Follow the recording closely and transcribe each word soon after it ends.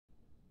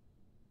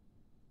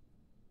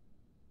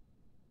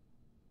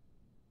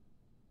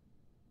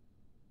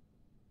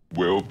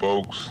Well,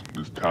 folks,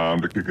 it's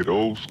time to kick it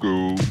old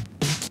school.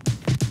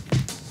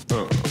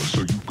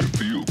 So you can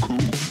feel cool.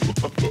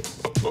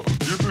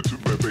 Give it to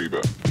me,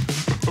 baby.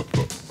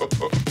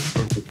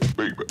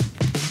 Baby.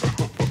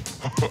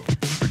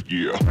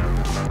 Yeah.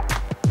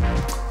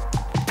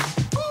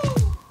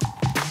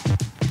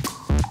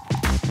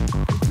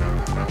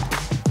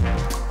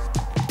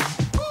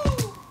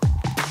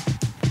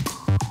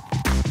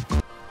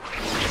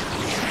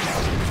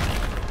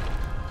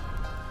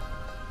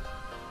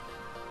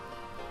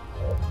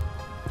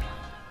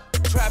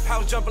 Trap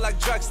house jumping like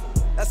Drexler.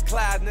 That's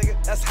Clyde,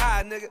 nigga. That's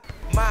high, nigga.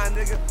 Mine,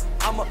 nigga.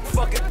 I'm a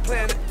fucking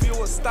planet,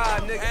 fuel star,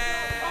 nigga. I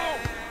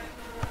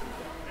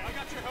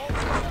got your help.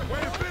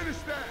 Way to finish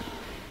that.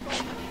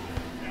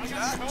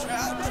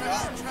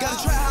 Got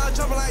a trap house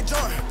jumping like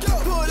Jordan.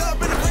 Pull up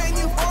in a brand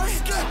new boy.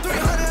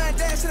 300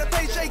 dash to the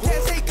paycheck.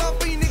 Can't take off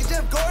for you niggas,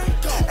 Jeff Gordon.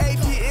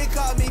 AP, it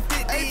called me 50.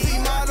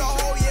 AP, model,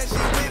 oh yeah, she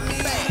with me.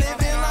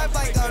 Living life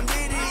like I'm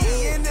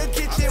Diddy. In the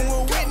kitchen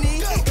with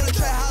Whitney. Got a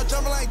trap house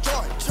jumping like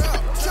Jordan.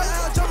 Trap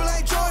house jumping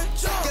like Jordan.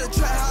 Got a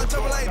trap house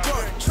jumping like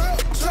Jordan.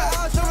 Trap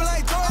house jumping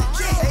like Jordan.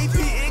 AP,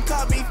 it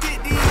called me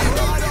 50.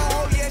 Model,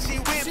 oh yeah, she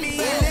with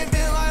me.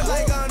 Living life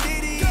like I'm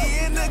Diddy.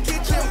 In the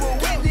kitchen with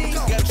Whitney.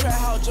 Got a trap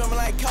house jumping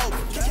like Kobe.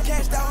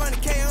 Cashed out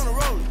 100K on the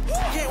road.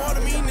 Can't want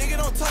to me, nigga,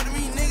 don't talk to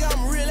me, nigga.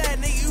 I'm a real ass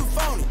nigga, you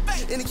phony.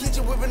 In the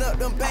kitchen whipping up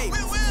them babies.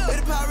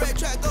 Let the pirate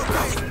track go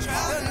crazy.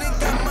 Young nigga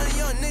got money,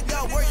 young nigga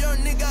got work, young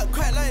nigga got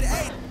crack like the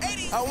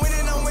 80. I'm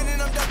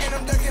winning, I'm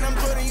ducking, I'm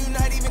Jordan, you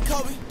not even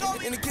Kobe.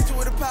 In the kitchen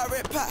with a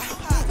pirate pot.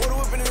 Water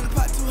whipping in the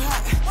pot too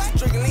hot.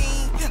 Drinking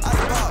lean, out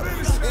the bottle.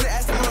 Then they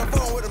asked him on the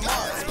phone with a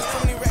Mars. So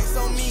many racks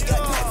on me,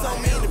 got tats on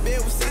me. In the bed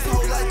with 6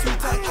 whole like 2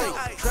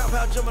 tight 8. Trap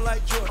house jumping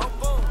like Jordan.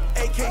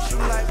 AK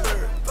shooting like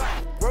Bird.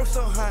 Work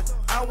so high,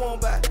 I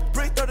won't buy.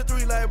 Brick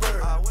 33 like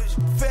Bird.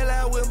 Fell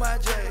out with my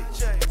J.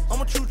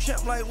 I'm a true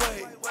champ like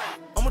Wade.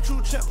 I'm a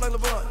true champ like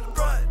LeBron.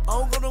 I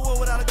don't go to war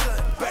without a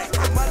gun. Bang.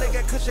 My leg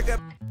got cushion, got.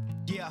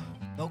 Yeah,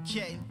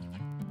 okay.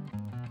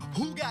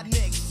 Who got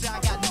next? I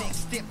got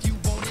next. If you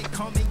want it,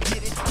 come and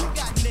get it. Who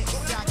got next?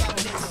 I got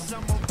next.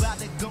 I'm about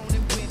to go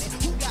and win it.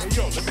 Who got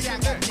next? I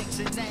got next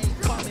and they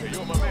ain't coming.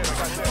 I'm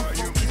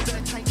focused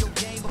to take your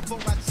game before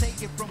I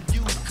take it from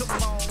you.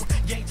 Come on,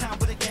 you ain't time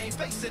for the game.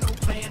 Face it, no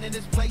playing in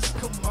this place.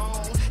 Come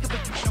on, if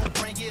you don't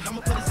bring it,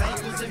 I'ma put his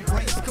ankles in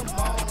brace. Come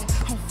on,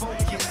 I'm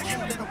focused.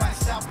 Can't let nobody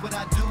stop what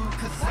I do,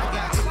 cause I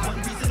got one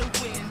reason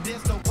to win.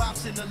 There's no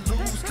option to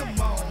lose. Come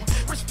on,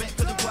 respect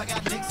for the boy, I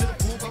got licks to the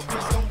pool, but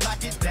Chris don't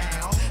lock it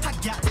down. I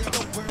got this,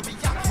 don't worry,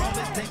 I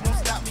promise they won't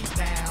stop me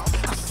now.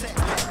 I sat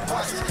back,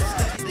 watch,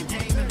 study the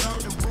game and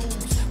learn the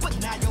rules. But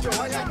now your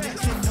boy got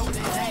next and know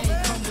that they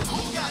ain't come to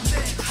who got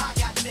next? I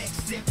got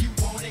next, if you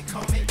want it,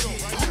 come and get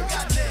it. Who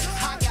got next?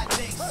 I got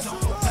next, so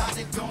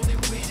nobody gonna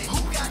win it.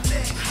 Who got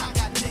next? I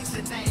got next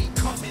and they ain't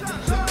coming to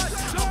lose.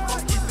 I'm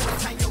focused to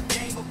take your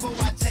game before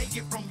I take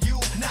it from you.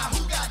 Now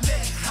who got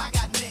next? I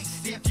got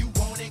next, if you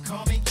want it,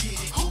 come and get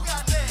it. Who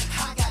got next?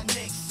 I got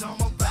next, so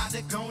I'm about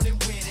to go and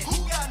win it. Who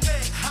got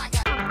next? I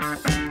got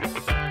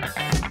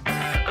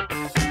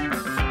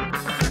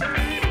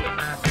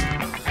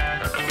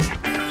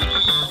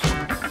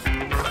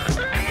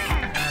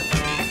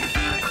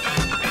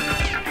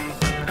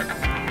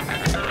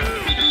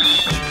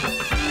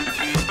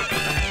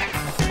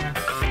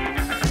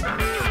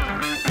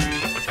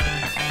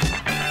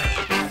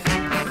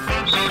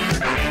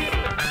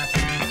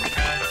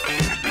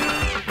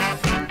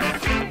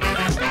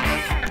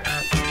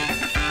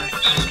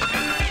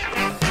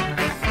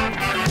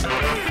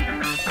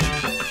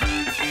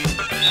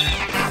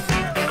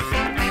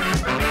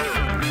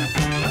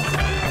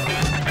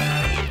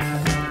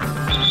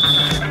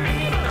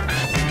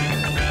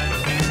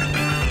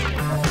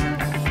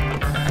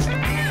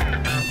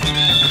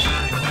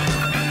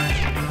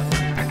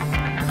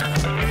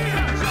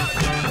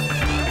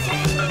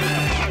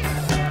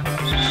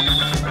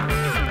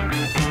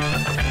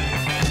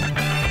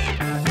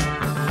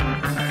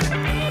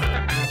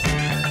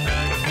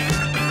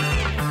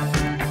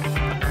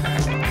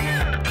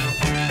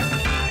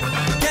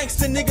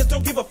niggas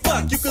don't give a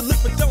fuck. You can look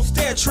but don't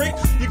stare, trick.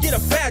 You get a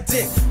bad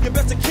dick. You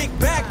better kick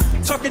back,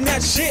 talking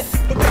that shit.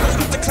 But when I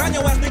scoop to clown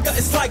your ass, nigga,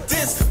 it's like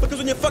this. Because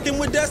when you're fucking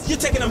with us, you're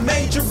taking a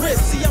major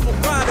risk. See, I'm a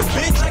rider,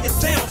 bitch. I get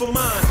down for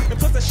mine. And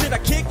plus that shit I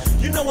kick,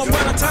 you know I'm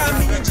right on time.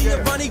 Me and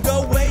Giovanni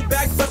go way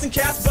back, busting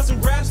casts, busting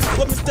raps.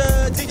 Well,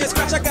 Mr. DJ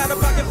Scratch, I got a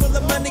pocket full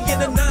of money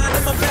and a 9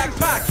 in my back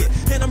pocket.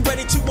 And I'm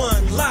ready to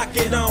unlock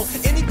it on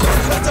any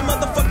bitch that's a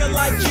motherfucker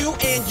like you.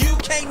 And you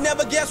can't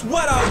never guess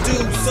what I'll do.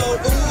 So,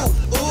 ooh,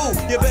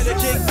 you better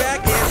kick back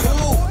and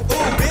ooh,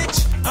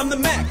 bitch, I'm the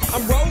Mac,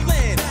 I'm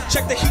rolling.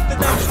 Check the heat that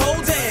I'm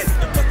holding,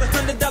 and plus the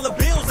 $100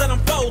 bills that I'm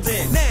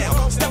folding.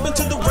 Now, step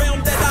into the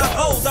realm that I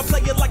hold. I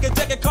play it like a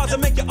deck of cards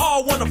and make you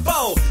all wanna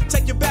fold.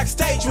 Take you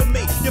backstage with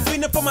me. You're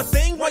feeding for my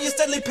thing while you're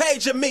steadily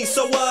paging me.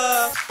 So,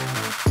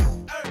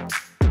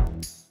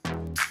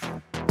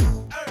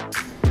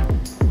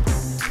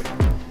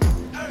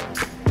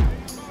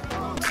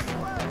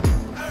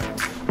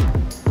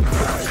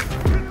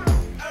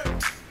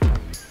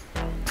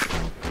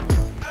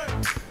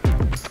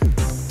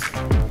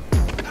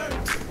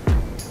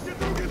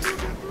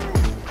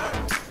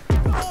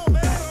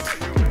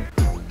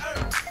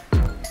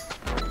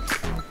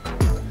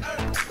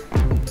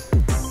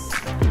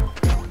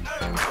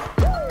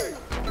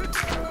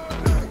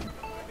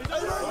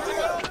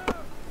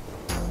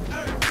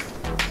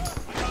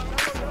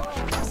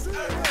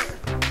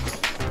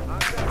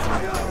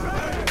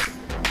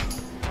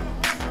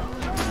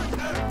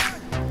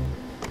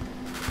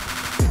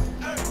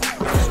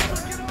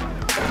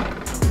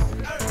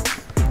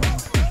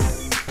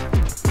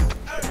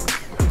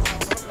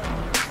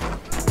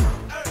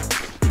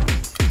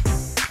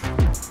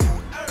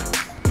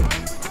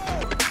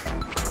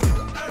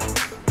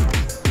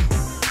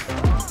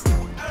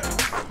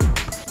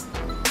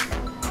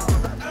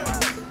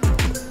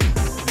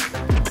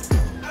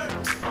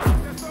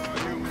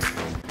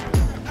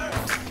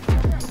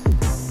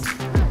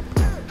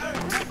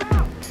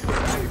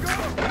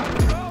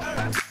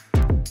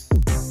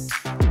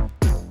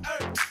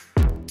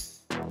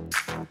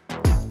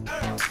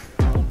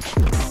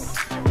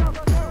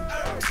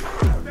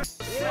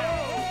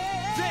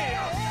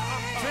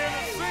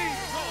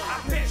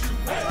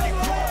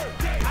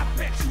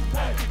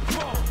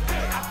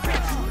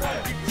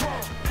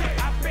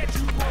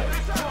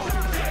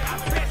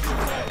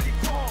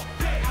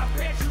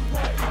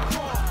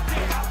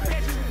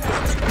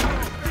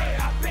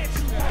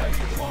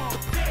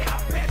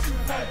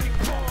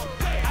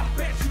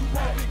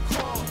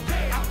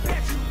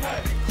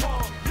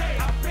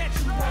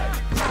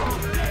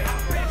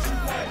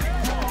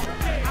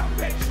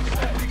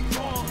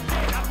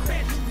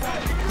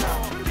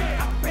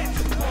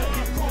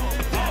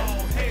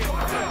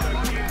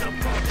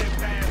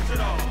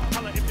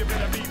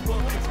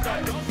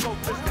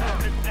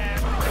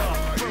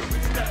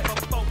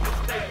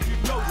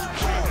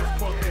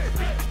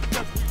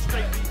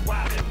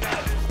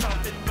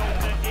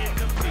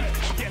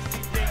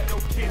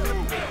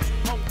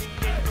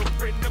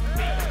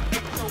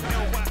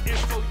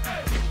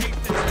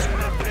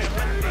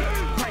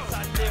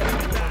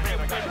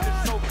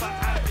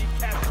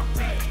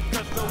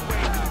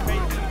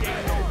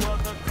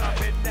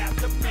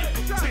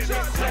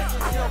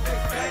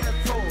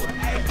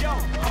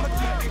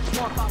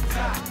 month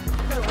outside.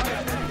 Cause we're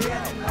dead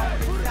and long.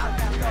 It's out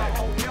that the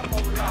whole MO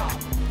law.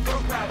 So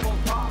grab on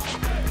pop.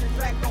 This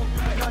track don't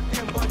do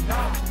nothing but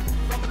nah.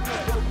 Some of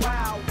the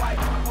wild white.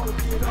 Wanna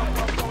get up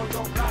on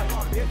your block.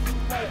 If you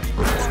won't be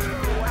going,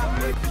 boy, I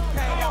bet you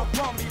can't out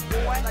from me,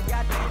 boy. I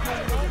got that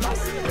unit,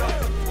 lost it up.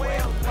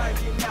 12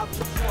 banging out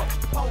the front.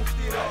 Post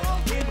it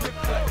up in the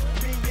cut.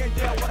 Me in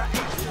there with an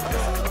H.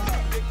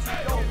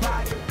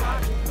 Nobody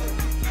rockin'.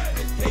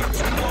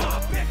 I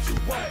bet you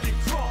won't get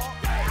caught.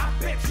 I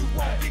bet you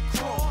won't get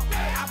caught.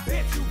 I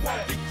bet you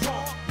won't get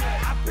caught.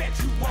 I bet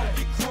you won't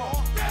get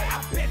caught.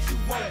 I bet you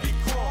won't get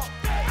caught.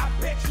 I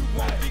bet you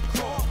won't get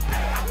caught.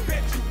 I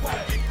bet you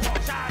won't get caught.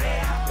 I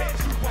bet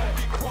you won't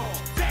get caught.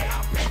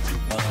 I bet you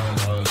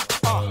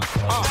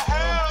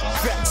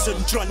Vex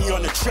and Johnny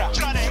on the track.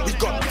 We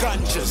got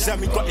ganjas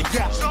and we got the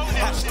gap.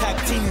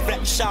 Hashtag Team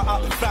Vex, shout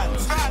out the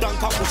fans. Done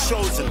couple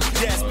shows and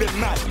yeah, it's been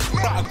mad.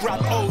 But I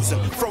grab O's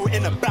and throw it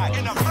in a bag.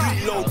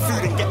 Reload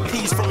food and get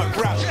peas from a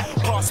grab.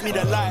 Pass me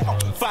the light,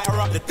 fire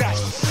up the dash.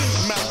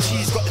 Man,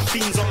 cheese got the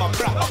fiends on my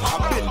back.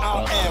 I've been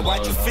out there,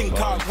 why'd you think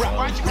I'd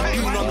rap?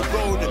 We've been on the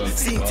road and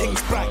seen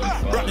things back.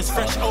 Brothers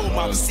fresh home,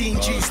 I've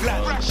seen G's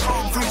land.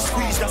 Free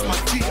squeeze, that's my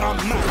G, I'm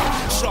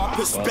mad.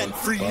 Sharper spent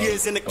 3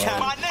 years in the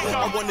can.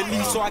 I wanna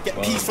leave so I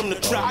get peas from the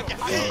trap.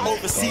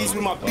 Overseas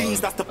with my beans,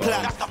 that's the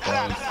plan.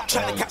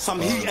 Trying to catch some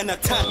heat in a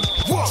tan.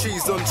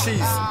 Cheese on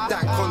cheese,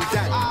 dank on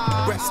dank,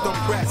 breast on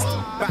breast,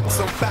 backs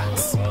on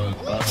backs.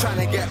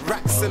 Trying to get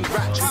racks and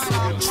racks.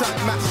 Track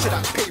match to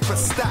that paper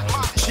stack.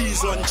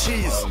 Cheese on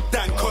cheese,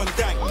 dank on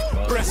dank,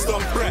 breast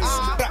on breast,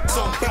 backs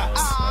on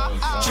backs.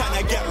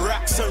 Trying to get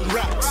racks and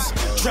racks.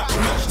 Track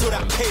match to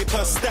that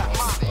paper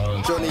stacks.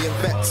 Johnny and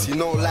Vex, you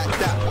know like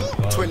that.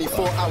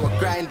 24-hour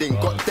grinding,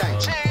 got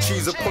dank.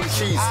 Cheese upon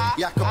cheese,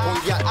 yak upon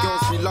yak.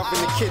 Girls be loving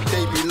the kid,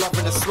 they be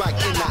loving the swag.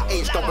 In that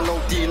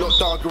H-O-O-D, look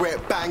dog where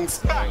it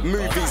bangs.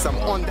 Movies, I'm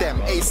on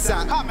them,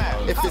 ASAP.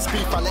 If it's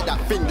beef, I let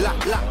that thing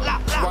lap.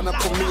 Run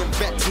up on me and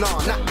Vex, nah.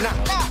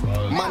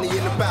 Money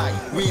in the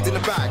bag, weed in the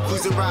bag.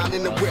 Cruising around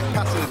in the whip,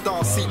 passing the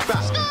dog seat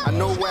back. I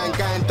know where I'm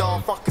going,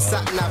 dog, fuck a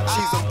sat nav.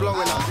 Cheese, I'm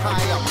blowing up,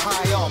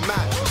 high up,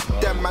 man.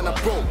 Them man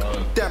are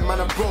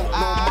broke,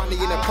 no money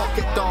in the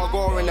pocket, dog,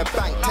 or in the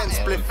bank. 10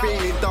 split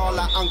feeling, dog,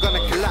 like I'm gonna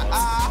collapse.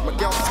 My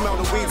girl smell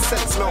the weed,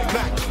 scent smell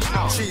Mac.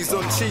 Cheese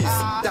on cheese,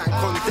 dank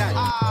on dank,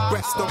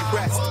 breast on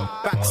breast,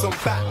 backs on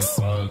backs.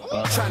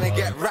 Trying to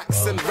get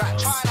racks and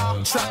racks.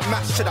 Track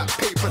match to that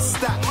paper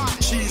stack.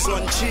 Cheese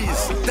on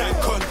cheese,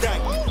 dank on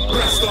dank,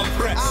 breast on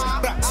breast,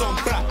 backs on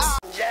backs.